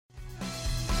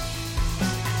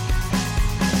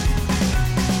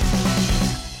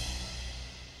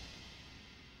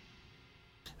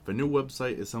a new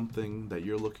website is something that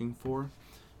you're looking for,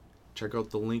 check out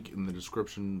the link in the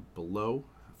description below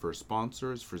for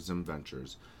sponsors for Zim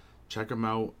Ventures. Check them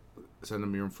out, send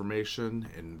them your information,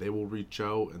 and they will reach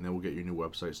out and they will get your new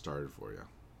website started for you.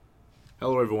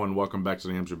 Hello everyone, welcome back to the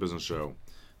New Hampshire Business Show.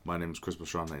 My name is Chris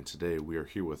Pastrana, and today we are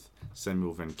here with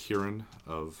Samuel Van Kuren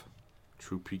of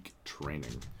True Peak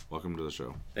Training. Welcome to the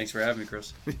show. Thanks for having me,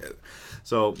 Chris.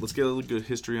 So let's get a little good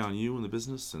history on you and the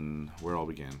business and where it all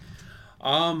began.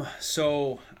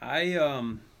 So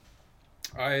I've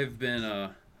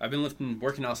been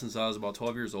working out since I was about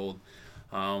 12 years old,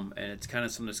 and it's kind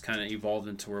of something that's kind of evolved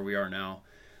into where we are now.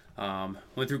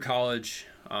 Went through college,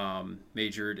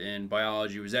 majored in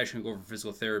biology, was actually going to go for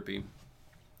physical therapy,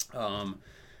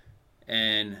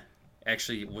 and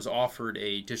actually was offered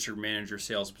a district manager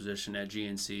sales position at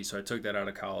GNC, so I took that out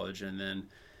of college and then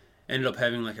ended up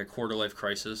having like a quarter life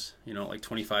crisis, like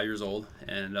 25 years old,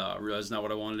 and realized not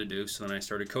what I wanted to do, so then I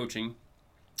started coaching,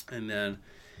 and then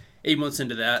 8 months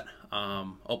into that,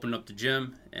 opened up the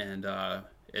gym, and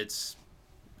it's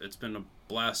been a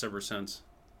blast ever since.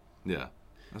 Yeah,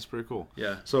 that's pretty cool.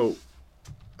 Yeah. So,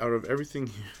 out of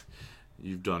everything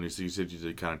you've done, you said you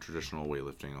did kind of traditional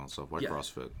weightlifting and stuff. Why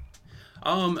CrossFit?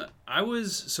 It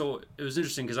was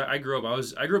interesting because I grew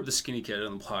up the skinny kid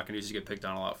on the block, and I used to get picked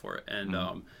on a lot for it.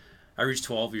 And I reached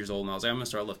 12 years old, and I was like, I'm gonna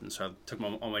start lifting. So I took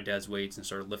all my dad's weights and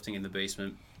started lifting in the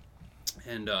basement.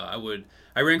 And I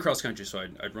ran cross country, so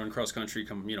I'd run cross country,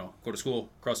 go to school,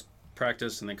 cross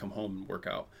practice, and then come home and work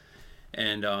out.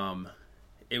 And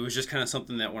it was just kind of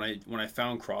something that when I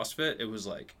found CrossFit, it was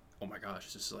like, oh my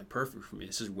gosh, this is like perfect for me.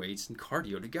 This is weights and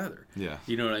cardio together. Yeah.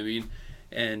 You know what I mean?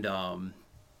 And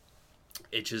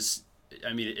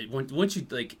once you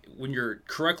when you're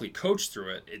correctly coached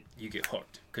through it, you get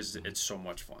hooked because it's so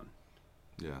much fun.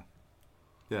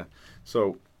 Yeah.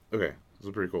 So, okay, this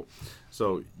is pretty cool.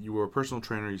 So you were a personal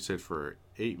trainer, you said, for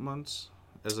 8 months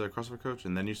as a CrossFit coach,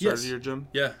 and then you started your gym?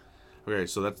 Yeah. Okay,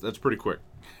 so that's pretty quick.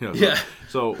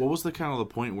 So what was the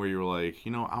point where you were like,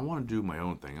 I want to do my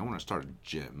own thing. I want to start a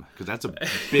gym, because that's a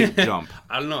big jump.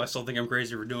 I don't know. I still think I'm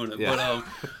crazy for doing it. Yeah.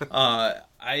 But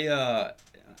I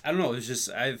don't know. It's just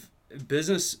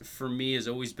business for me has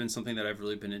always been something that I've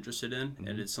really been interested in,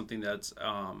 and it's something that's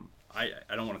I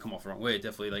don't want to come off the wrong way.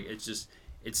 Definitely,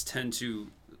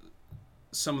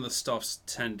 some of the stuffs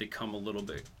tend to come a little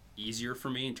bit easier for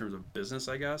me in terms of business,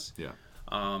 I guess. Yeah.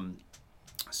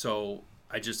 So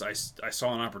I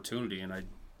saw an opportunity, and I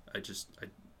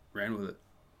ran with it.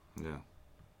 Yeah.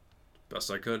 Best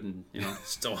I could, and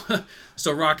still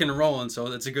rocking and rolling, so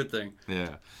that's a good thing.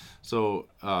 Yeah. So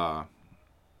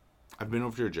I've been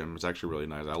over to your gym. It's actually really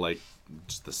nice. I like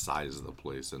just the size of the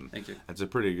place, and thank you. It's a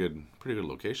pretty good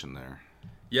location there.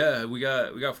 Yeah, we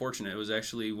got fortunate. It was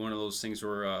actually one of those things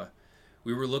where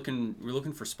we were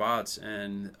looking for spots,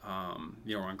 and I'm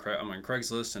on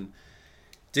Craigslist and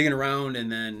digging around,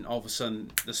 and then all of a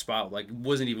sudden the spot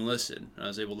wasn't even listed. I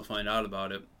was able to find out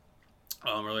about it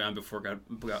early on before it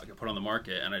got put on the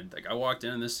market, and I walked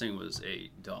in, and this thing was a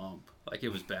dump. It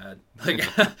was bad.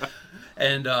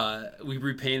 And we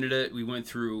repainted it. We went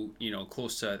through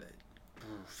close to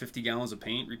 50 gallons of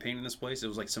paint repainting this place. It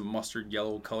was like some mustard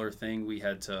yellow color thing. I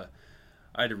had to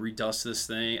redust this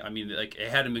thing. I mean, it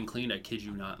hadn't been cleaned, I kid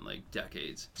you not, in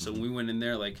decades. So when we went in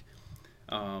there,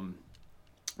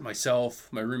 myself,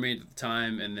 my roommate at the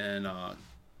time, and then a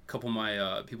couple of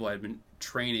my people I had been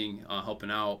training helped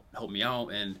me out,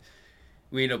 and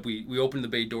we opened the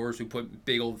bay doors. We put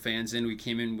big old fans in. We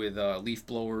came in with leaf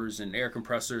blowers and air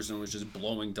compressors, and was just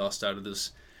blowing dust out of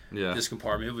this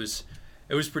compartment.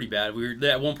 It was pretty bad. We were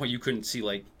at one point you couldn't see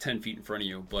 10 feet in front of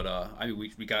you, but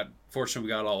we got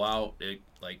it all out. It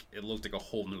looked like a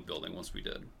whole new building once we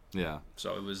did. Yeah.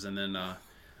 So it was, and then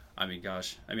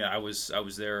I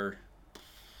was there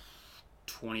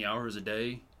 20 hours a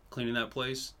day cleaning that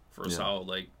place for a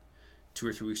solid 2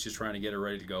 or 3 weeks, just trying to get it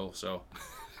ready to go. So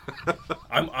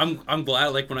I'm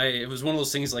glad. It was one of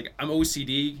those things, I'm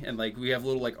OCD, and we have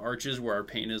little arches where our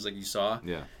paint is, you saw.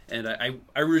 Yeah. And I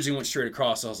originally went straight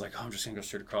across. So I was like, I'm just gonna go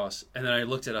straight across. And then I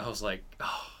looked at it. I was like,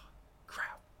 oh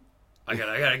crap, I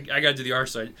gotta do the arch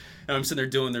side. And I'm sitting there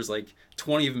doing. There's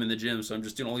 20 of them in the gym, so I'm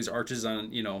just doing all these arches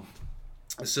on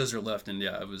a scissor lift. And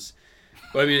yeah, it was.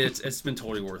 But I mean, it's been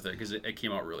totally worth it because it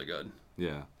came out really good.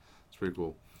 Yeah, it's pretty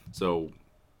cool. So,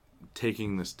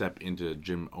 taking the step into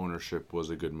gym ownership was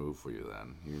a good move for you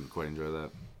then. You quite enjoy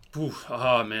that? Oof,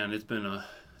 oh man, it's been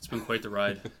quite the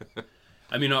ride.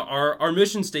 I mean, our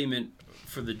mission statement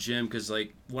for the gym, because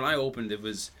when I opened, it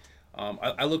was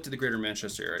I looked at the greater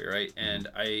Manchester area, right, and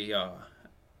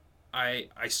I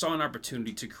saw an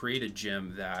opportunity to create a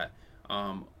gym that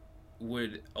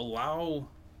would allow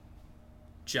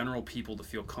general people to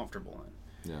feel comfortable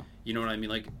in. Yeah. You know what I mean?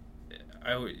 Like,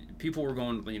 people were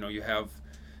going, you have,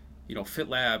 Fit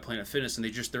Lab, Planet Fitness, and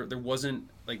there wasn't,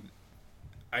 like,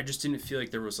 I just didn't feel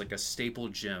like there was, like, a staple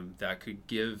gym that could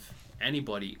give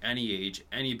anybody, any age,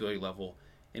 any ability level,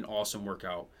 an awesome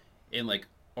workout in, like,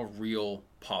 a real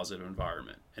positive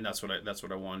environment. And that's what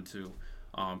I wanted to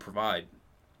provide.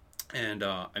 And,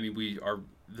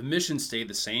 the mission stayed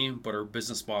the same, but our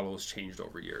business model has changed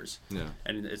over years. Yeah.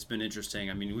 And it's been interesting.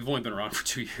 I mean, we've only been around for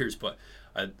 2 years, but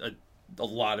a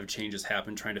lot of changes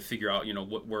happen trying to figure out,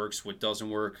 what works, what doesn't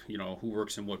work, who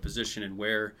works in what position and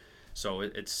where. So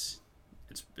it's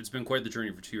been quite the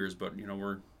journey for 2 years, but we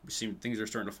seem things are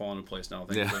starting to fall into place now.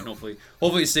 Thankfully. And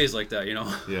hopefully it stays like that.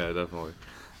 Yeah, definitely.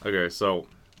 Okay, so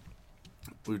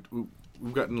we've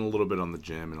gotten a little bit on the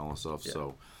gym and all that stuff. Yeah.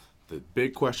 So the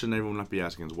big question everyone might be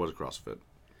asking is, what is CrossFit?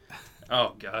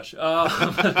 Oh gosh,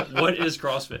 what is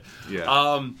CrossFit?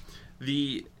 Yeah.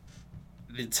 The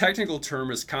technical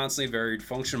term is constantly varied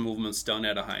functional movements done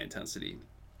at a high intensity.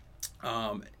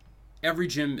 Every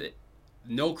gym,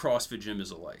 no CrossFit gym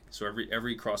is alike. So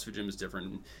every CrossFit gym is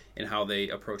different in how they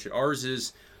approach it. Ours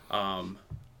is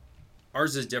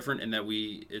different in that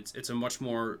it's a much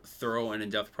more thorough and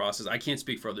in-depth process. I can't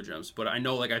speak for other gyms, but I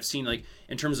know, like, I've seen, like,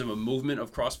 in terms of a movement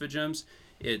of CrossFit gyms,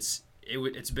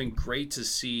 it's been great to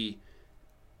see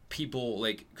people,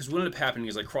 like, because what ended up happening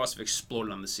is, like, CrossFit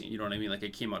exploded on the scene. You know what I mean? Like,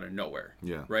 it came out of nowhere.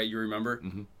 Yeah. Right? You remember?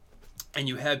 Mm-hmm. And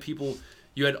you had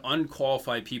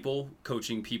unqualified people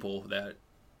coaching people that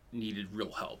needed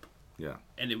real help. Yeah.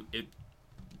 And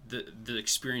the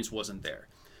experience wasn't there.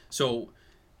 So,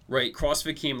 right,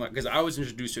 CrossFit came, like, because I was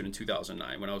introduced to it in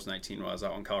 2009 when I was 19, when I was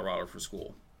out in Colorado for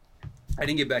school. I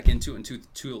didn't get back into it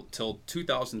until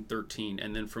 2013,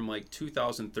 and then from, like,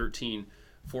 2013,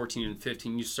 14, and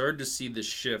 15, you started to see this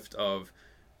shift of,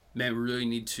 man, we really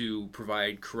need to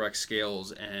provide correct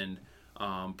scales and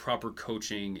proper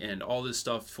coaching and all this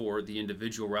stuff for the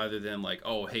individual, rather than, like,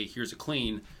 oh, hey, here's a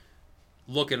clean,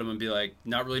 look at them and be like,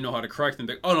 not really know how to correct them,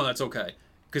 but, oh, no, that's okay,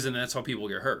 because then that's how people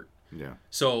get hurt. Yeah.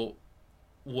 So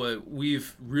what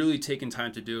we've really taken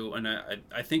time to do, and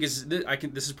I think this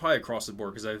is probably across the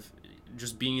board, because I've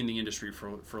just being in the industry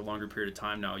for a longer period of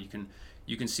time now, you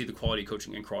can see the quality of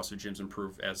coaching in CrossFit gyms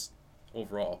improve as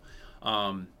overall.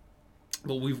 But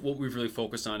what we've really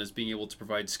focused on is being able to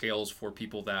provide scales for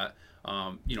people that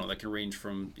that can range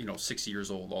from 60 years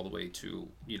old all the way to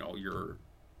your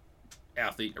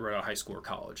athlete right out of high school or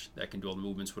college that can do all the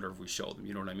movements, whatever we show them.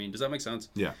 You know what I mean? Does that make sense?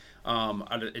 Yeah.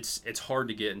 It's hard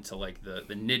to get into, like, the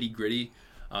nitty gritty,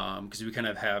 because we kind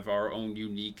of have our own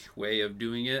unique way of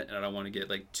doing it, and I don't want to get,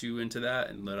 like, too into that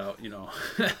and let out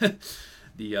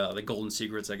the golden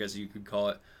secrets, I guess you could call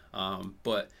it.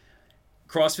 But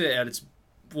CrossFit at its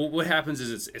what happens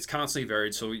is it's constantly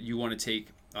varied. So you want to take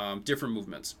different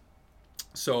movements.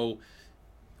 So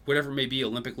whatever it may be,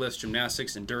 Olympic lifts,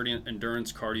 gymnastics,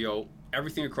 endurance, cardio,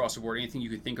 everything across the board, anything you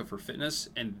could think of for fitness,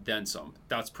 and then some.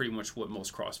 That's pretty much what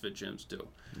most CrossFit gyms do.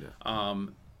 Yeah.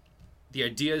 The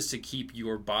idea is to keep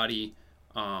your body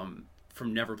from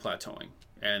never plateauing,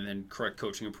 and then correct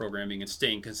coaching and programming and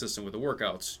staying consistent with the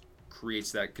workouts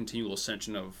creates that continual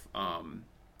ascension of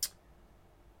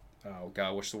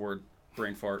what's the word?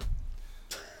 Brain fart.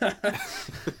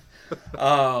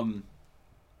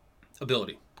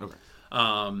 Ability. Okay.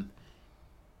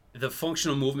 The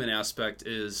functional movement aspect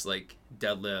is, like,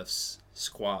 deadlifts,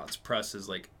 squats, presses.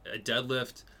 Like, a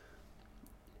deadlift,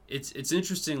 it's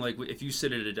interesting. Like, if you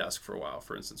sit at a desk for a while,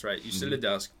 for instance, right? You sit at a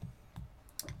desk.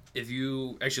 Let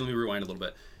me rewind a little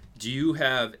bit. Do you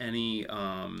have any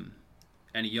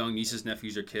young nieces,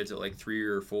 nephews, or kids at, like, 3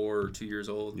 or 4 or 2 years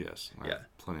old? Yes. I have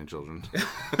plenty of children.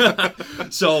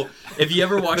 So if you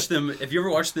ever watch them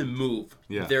move,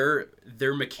 yeah,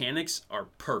 their mechanics are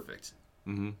perfect.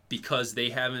 Mm-hmm. Because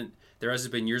there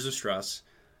hasn't been years of stress,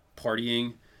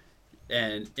 partying,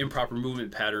 and improper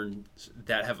movement patterns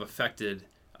that have affected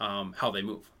how they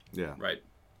move. Yeah. Right.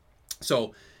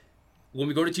 So when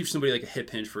we go to teach somebody, like, a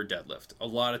hip hinge for a deadlift, a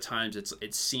lot of times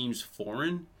it seems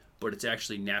foreign, but it's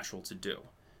actually natural to do.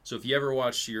 So if you ever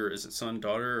watch is it son,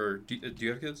 daughter, or do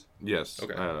you have kids? Yes.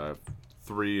 Okay. I have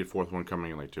 3, 4th one coming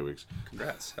in, like, 2 weeks.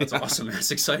 Congrats. That's awesome. That's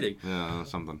exciting. Yeah,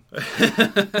 something.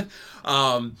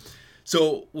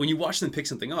 So when you watch them pick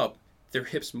something up, their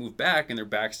hips move back and their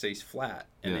back stays flat,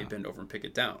 and they bend over and pick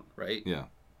it down, right? Yeah.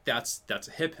 That's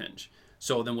a hip hinge.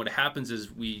 So then what happens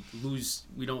is we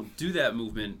don't do that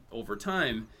movement over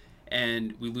time,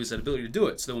 and we lose that ability to do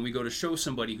it. So then when we go to show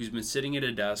somebody who's been sitting at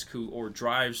a desk or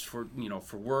drives for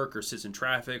work or sits in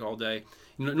traffic all day,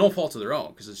 no fault of their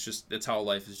own, because that's how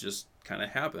life has just kind of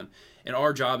happened. And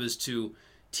our job is to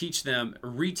teach them, or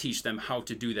reteach them how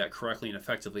to do that correctly and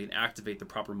effectively and activate the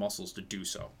proper muscles to do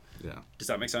so. Yeah. Does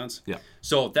that make sense? Yeah.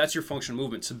 So that's your functional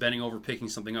movement. So bending over, picking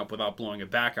something up without blowing it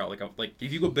back out. Like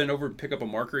if you go bend over and pick up a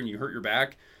marker and you hurt your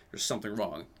back, there's something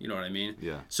wrong. You know what I mean?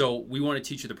 Yeah. So we want to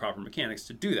teach you the proper mechanics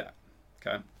to do that.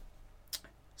 Okay.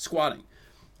 Squatting,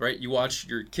 right? You watch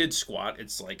your kids squat.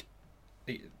 It's like,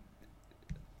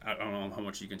 I don't know how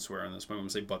much you can swear on this, but I'm going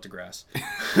to say butt to grass.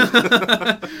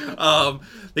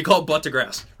 They call it butt to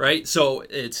grass, right? So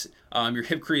it's your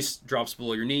hip crease drops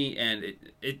below your knee, and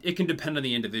it can depend on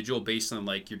the individual based on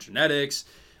like your genetics,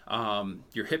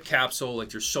 your hip capsule. Like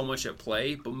there's so much at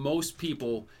play, but most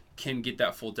people can get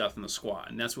that full depth in the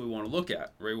squat, and that's what we want to look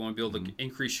at, right? We want to be able to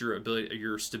increase your ability,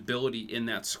 your stability in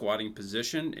that squatting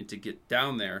position, and to get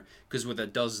down there, because what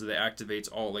that does is it activates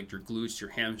all like your glutes, your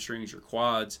hamstrings, your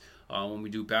quads. When we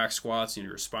do back squats,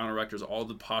 your spinal erectors, all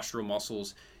the postural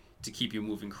muscles to keep you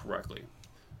moving correctly.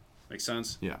 Make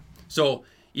sense? Yeah. So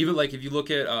even like if you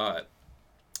look at an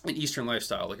Eastern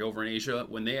lifestyle, like over in Asia,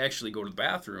 when they actually go to the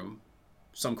bathroom,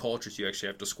 some cultures you actually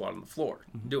have to squat on the floor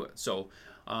to do it. So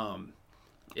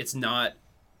it's not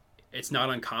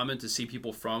uncommon to see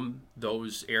people from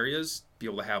those areas be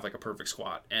able to have like a perfect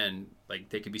squat, and like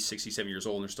they could be 67 years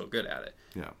old and they're still good at it.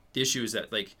 Yeah. The issue is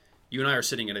that like you and I are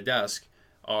sitting at a desk,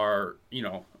 our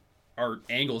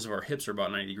angles of our hips are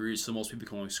about 90 degrees, so most people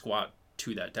can only squat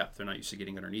to that depth. They're not used to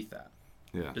getting underneath that.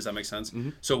 Yeah. Does that make sense?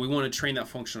 Mm-hmm. So we want to train that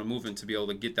functional movement to be able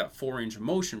to get that full range of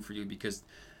motion for you, because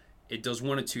it does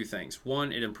one of two things.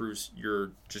 One, it improves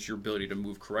your ability to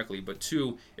move correctly, but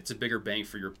two, it's a bigger bang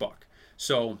for your buck.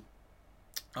 So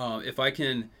if I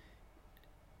can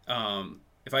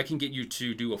get you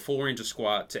to do a full range of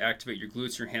squat to activate your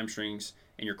glutes, your hamstrings,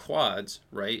 and your quads,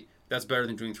 right? That's better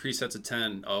than doing 3 sets of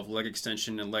 10 of leg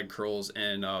extension and leg curls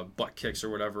and butt kicks or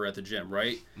whatever at the gym,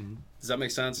 right? Mm-hmm. Does that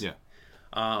make sense? Yeah.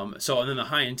 So and then the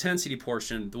high intensity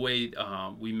portion, the way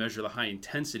we measure the high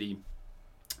intensity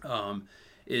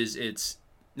is it's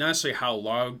not necessarily how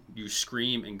loud you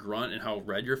scream and grunt and how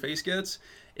red your face gets,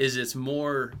 it's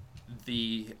more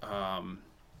the oh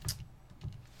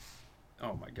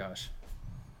my gosh,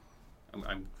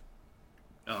 I'm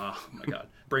oh my god,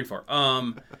 brain fart.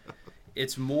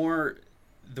 It's more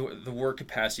the work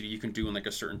capacity you can do in like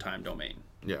a certain time domain.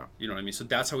 Yeah. You know what I mean? So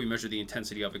that's how we measure the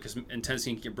intensity of it, because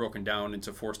intensity can get broken down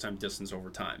into force time distance over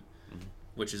time,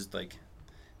 which is like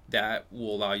that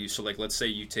will allow you. So like let's say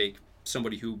you take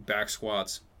somebody who back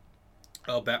squats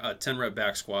a 10 rep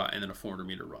back squat and then a 400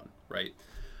 meter run, right?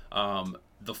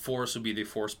 The force would be the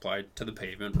force applied to the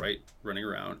pavement, right, running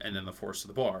around, and then the force to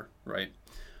the bar, right?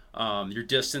 Your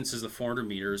distance is the 400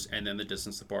 meters, and then the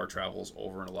distance the bar travels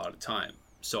over an allotted time.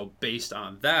 So based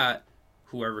on that,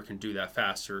 whoever can do that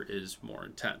faster is more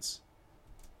intense.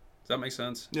 Does that make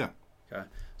sense? Yeah. Okay.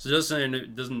 So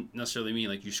it doesn't necessarily mean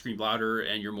like you scream louder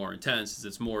and you're more intense.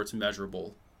 It's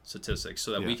measurable statistics,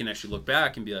 so that we can actually look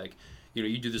back and be like,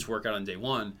 you do this workout on day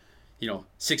one,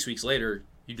 6 weeks later,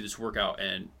 you do this workout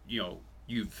and,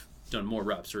 you've done more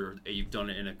reps, or you've done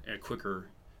it in a quicker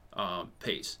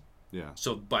pace. Yeah.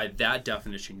 So by that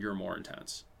definition, you're more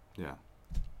intense. Yeah.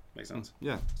 Make sense?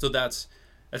 Yeah. So that's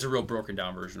a real broken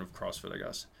down version of CrossFit, I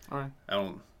guess. All right.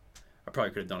 I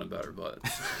probably could have done it better, but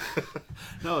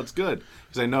no, it's good,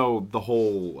 because I know the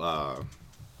whole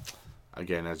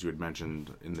again, as you had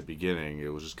mentioned in the beginning, it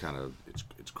was just kind of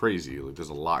it's crazy. Like there's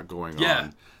a lot going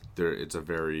on. It's a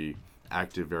very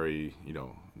active, very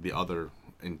the other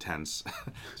intense.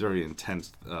 It's a very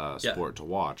intense sport to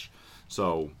watch.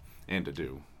 So and to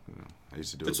do. I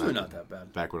used to do it's it. It's really not that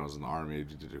bad. Back when I was in the Army, I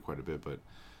did it quite a bit, but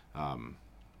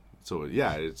so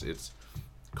yeah, it's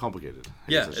complicated.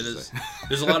 It is.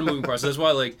 There's a lot of moving parts. That's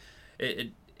why like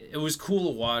it was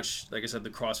cool to watch, like I said, the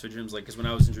CrossFit gyms, like, because when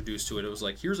I was introduced to it, it was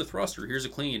like, here's a thruster, here's a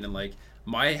clean, and like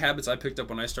my habits I picked up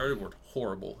when I started were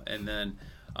horrible, and then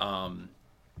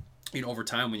over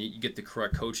time when you get the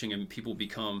correct coaching and people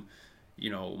become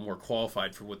more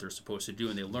qualified for what they're supposed to do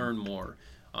and they learn more,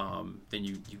 then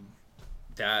you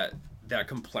that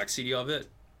complexity of it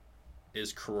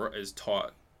is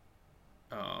taught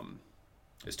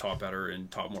better and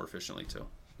taught more efficiently too.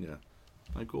 Yeah. All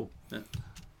right, cool. Yeah.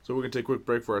 So we're going to take a quick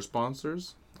break for our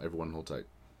sponsors. Everyone hold tight.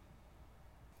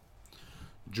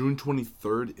 June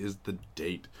 23rd is the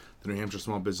date. The New Hampshire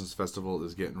Small Business Festival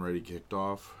is getting ready, kicked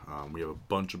off. We have a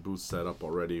bunch of booths set up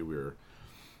already.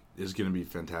 It's going to be a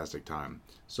fantastic time.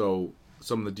 So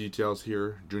some of the details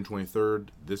here. June 23rd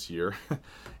this year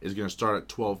is going to start at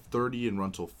 12:30 and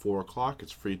run till 4 o'clock.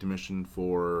 It's free admission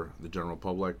for the general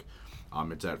public.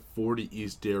 It's at 40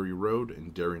 East Derry Road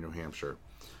in Derry, New Hampshire.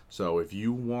 So if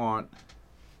you want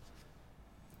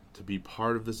to be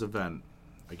part of this event,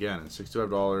 again, it's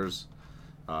 $65.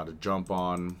 to jump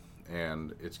on,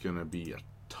 and it's going to be a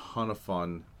ton of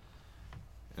fun,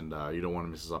 and you don't want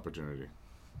to miss this opportunity.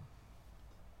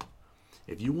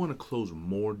 If you want to close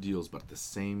more deals but at the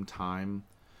same time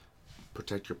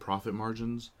protect your profit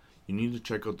margins, you need to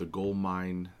check out the Gold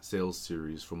Mine Sales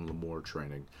Series from L'Amour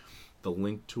Training. The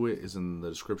link to it is in the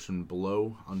description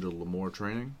below under L'Amour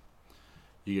Training.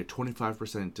 You get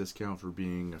 25% discount for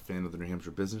being a fan of the New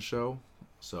Hampshire Business Show.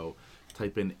 So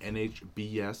type in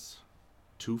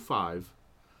NHBS25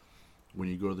 when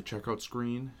you go to the checkout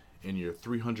screen, and your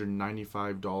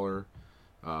 $395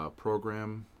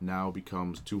 program now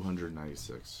becomes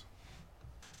 $296.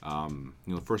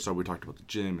 The first time we talked about the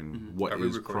gym and what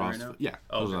is CrossFit. Right now? Yeah.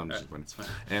 Okay. It's fine.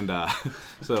 And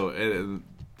so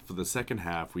for the second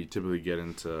half, we typically get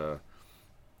into,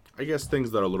 I guess,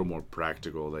 things that are a little more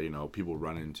practical that people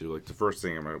run into. Like the first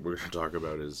thing we're going to talk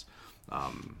about is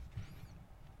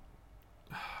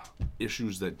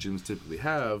issues that gyms typically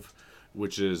have,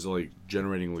 which is like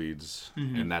generating leads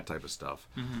and that type of stuff,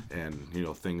 and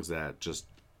things that just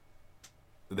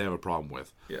they have a problem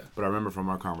with. Yeah. But I remember from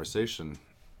our conversation,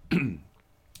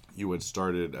 you had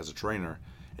started as a trainer,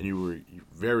 and you were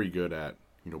very good at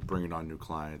bringing on new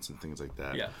clients and things like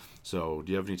that. Yeah. So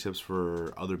do you have any tips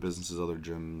for other businesses, other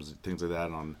gyms, things like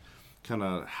that, on kind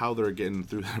of how they're getting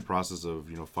through that process of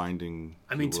finding?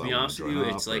 I mean, to be honest with you,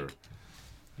 it's like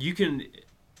you can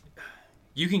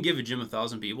give a gym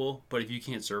 1,000 people, but if you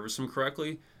can't service them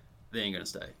correctly, they ain't gonna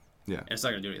stay. Yeah. And it's not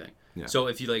gonna do anything. Yeah. So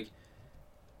if you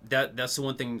that's the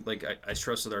one thing I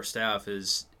stress with our staff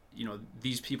is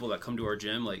these people that come to our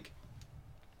gym, like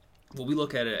what we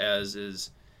look at it as is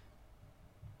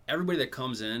everybody that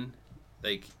comes in,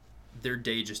 like their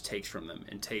day just takes from them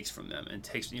and takes from them and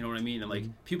takes, you know what I mean? And like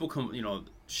people come,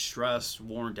 stressed,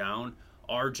 worn down.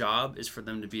 Our job is for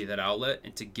them to be that outlet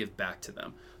and to give back to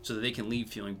them so that they can leave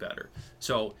feeling better.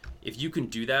 So if you can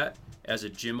do that as a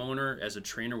gym owner, as a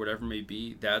trainer, whatever it may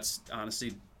be, that's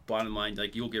honestly bottom line.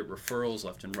 Like you'll get referrals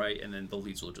left and right, and then the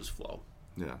leads will just flow.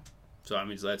 Yeah. So I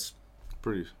mean that's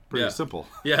pretty simple.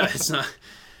 Yeah, it's not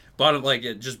bottom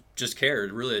it just care.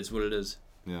 Really, it's what it is.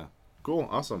 Yeah. Cool.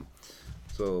 Awesome.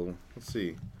 So let's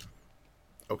see.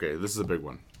 Okay, this is a big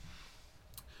one.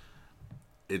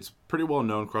 It's pretty well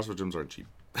known CrossFit gyms aren't cheap.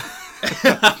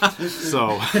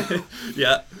 So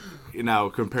yeah. Now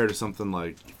compared to something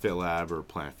like FitLab or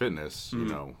Planet Fitness,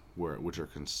 which are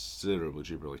considerably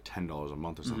cheaper, like $10 a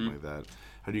month or something like that.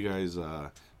 How do you guys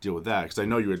deal with that? Because I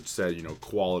know you had said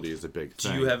quality is a big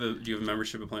thing. Do you have a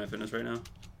membership at Planet Fitness right now?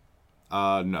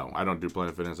 No, I don't do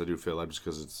Planet Fitness. I do FitLab just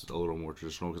because it's a little more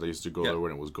traditional. Because I used to go there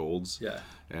when it was Golds. Yeah.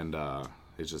 And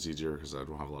it's just easier because I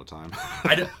don't have a lot of time.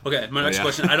 Okay, my next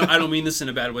question. I don't mean this in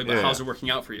a bad way, but Yeah. how's it working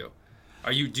out for you?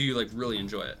 Do you really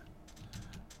enjoy it?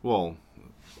 Well,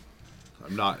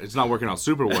 it's not working out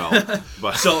super well.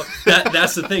 But so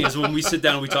that's the thing is when we sit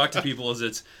down and we talk to people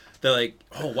they're like,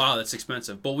 oh wow, that's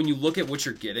expensive. But when you look at what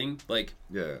you're getting,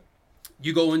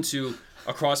 you go into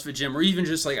a CrossFit gym or even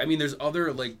just there's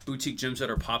other boutique gyms that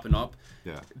are popping up.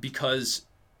 Yeah. Because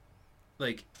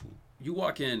you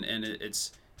walk in and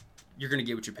you're gonna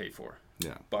get what you paid for.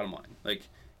 Yeah. Bottom line,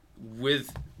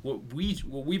 with what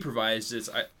we provide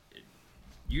is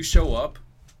you show up,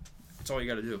 that's all you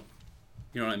got to do.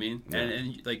 You know what I mean? Yeah.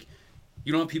 And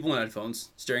you don't have people in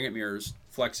headphones staring at mirrors,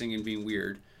 flexing and being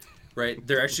weird, right?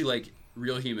 They're actually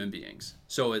real human beings.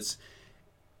 So it's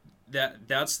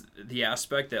that's the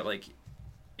aspect that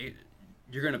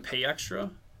you're gonna pay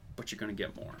extra, but you're gonna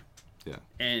get more. Yeah.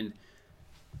 And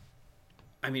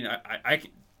I mean, I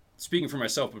speaking for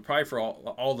myself, but probably for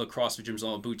all the CrossFit gyms,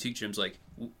 all the boutique gyms,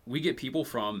 we get people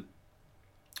from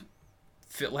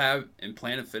FitLab and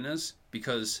Planet Fitness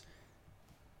because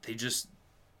they're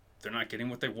not getting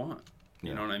what they want.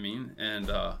 You know what I mean? And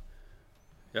I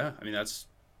mean that's,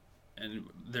 and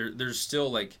there's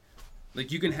still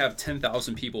you can have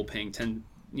 10,000 people paying $10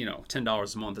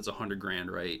 a month. That's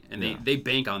 $100,000, right? And they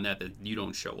bank on that you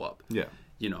don't show up. Yeah.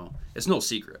 It's no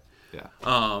secret. Yeah.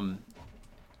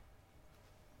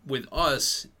 With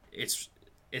us, it's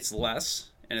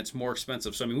less and it's more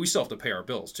expensive. So I mean, we still have to pay our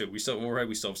bills too. We still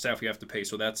have staff we have to pay.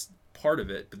 So that's part of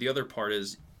it. But the other part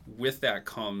is with that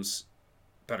comes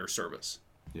better service.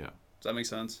 Yeah. Does that make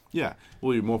sense? Yeah.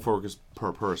 Well, you're more focused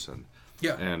per person.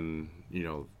 Yeah. And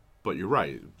but you're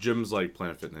right. Gyms like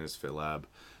Planet Fitness, FitLab,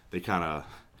 they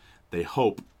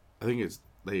hope. I think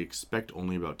they expect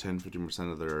only about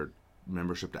 10-15% of their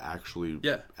membership to actually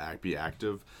be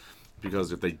active.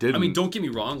 Because if they didn't... I mean, don't get me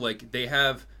wrong.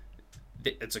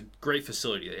 It's a great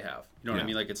facility they have. You know what I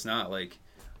mean? It's not I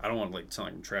don't want to sound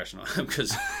like I'm trashing on them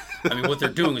because I mean, what they're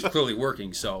doing is clearly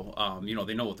working. So,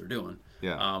 they know what they're doing.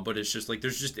 Yeah. But it's just like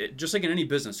there's just like in any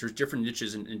business, there's different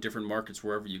niches in different markets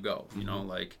wherever you go. You know,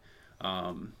 like,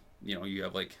 you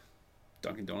have like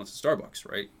Dunkin' Donuts and Starbucks,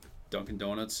 right? Dunkin'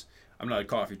 Donuts. I'm not a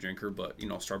coffee drinker, but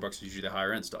Starbucks is usually the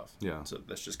higher end stuff. Yeah. So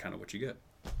that's just kind of what you get.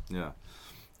 Yeah.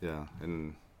 Yeah.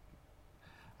 And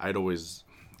I'd always,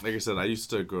 like I said, I used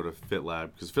to go to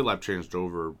FitLab because FitLab changed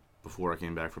over before I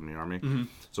came back from the Army. Mm-hmm.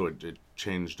 So it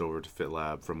changed over to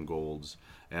FitLab from Gold's.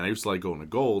 And I used to like going to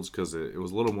Gold's because it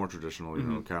was a little more traditional, you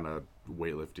know, kind of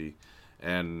weightlifty.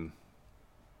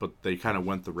 But they kind of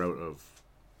went the route of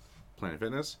Planet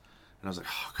Fitness. And I was like,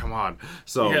 oh, come on.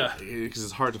 So, because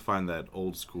it's hard to find that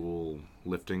old school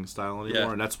lifting style anymore.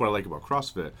 Yeah. And that's what I like about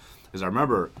CrossFit, is I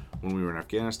remember when we were in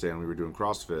Afghanistan, we were doing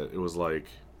CrossFit, it was like,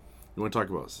 you want to talk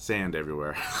about sand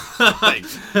everywhere. Like,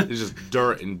 it's just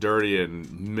dirt and dirty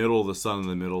and middle of the sun in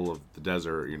the middle of the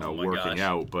desert, working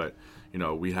out. But,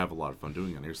 we have a lot of fun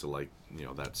doing it. And I used to like,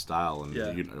 that style. And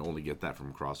you only get that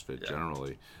from CrossFit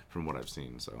generally, from what I've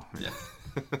seen. So,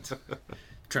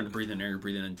 Trying to breathe in air, you're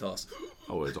breathing in dust.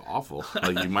 Oh, it's awful.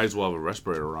 Like, you might as well have a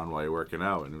respirator on while you're working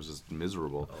out, and it was just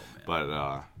miserable. Oh,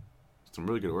 but some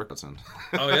really good workouts in.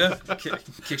 Oh, yeah?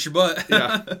 Kicks your butt.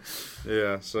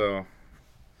 Yeah, so...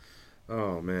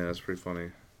 Oh, man, that's pretty funny.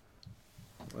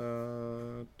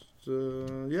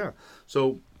 Yeah.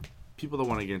 So, people that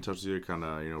want to get in touch with you, kind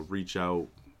of, reach out,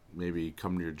 maybe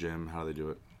come to your gym, how do they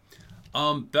do it?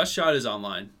 Best shot is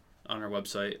online on our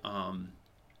website.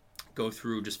 Go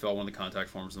through, just fill out one of the contact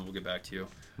forms, and we'll get back to you.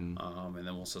 And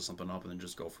then we'll set something up, and then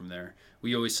just go from there.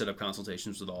 We always set up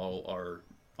consultations with all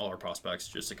our prospects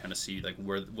just to kind of see like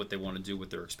what they want to do, what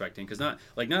they're expecting, because not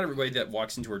everybody that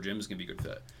walks into our gym is gonna be a good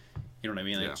fit. You know what I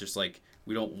mean? Like, it's just like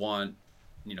we don't want,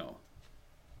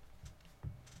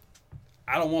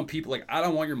 I don't want people I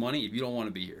don't want your money if you don't want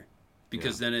to be here,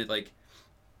 because then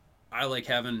I like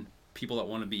having people that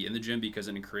want to be in the gym because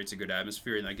then it creates a good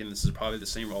atmosphere. And again, this is probably the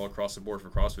same all across the board for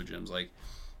CrossFit gyms. Like,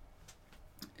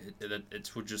 it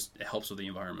helps with the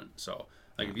environment. So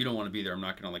if you don't want to be there, I'm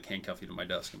not gonna handcuff you to my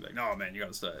desk and be like, no man, you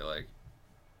gotta stay. Like,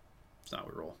 it's not how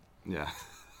we roll. Yeah.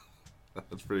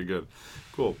 That's pretty good.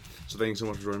 Cool. So thanks so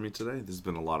much for joining me today. This has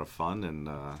been a lot of fun, and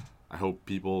I hope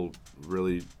people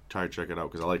really try to check it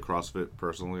out, because I like CrossFit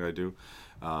personally. I do.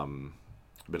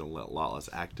 Been a lot less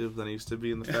active than I used to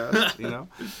be in the past,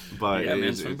 but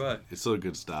it's still a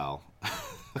good style.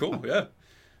 Cool. Yeah.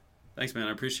 Thanks, man.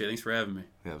 I appreciate it. Thanks for having me.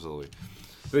 Yeah, absolutely.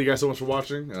 Thank you guys so much for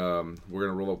watching. We're going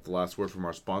to roll up the last word from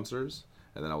our sponsors,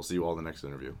 and then I will see you all in the next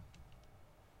interview.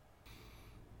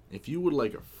 If you would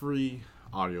like a free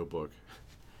audiobook,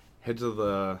 head to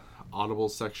the Audible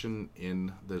section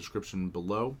in the description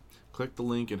below. Click the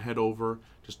link and head over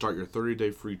to start your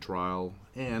 30-day free trial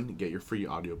and get your free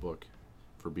audiobook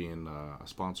for being a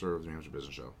sponsor of the New Hampshire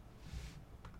Business Show.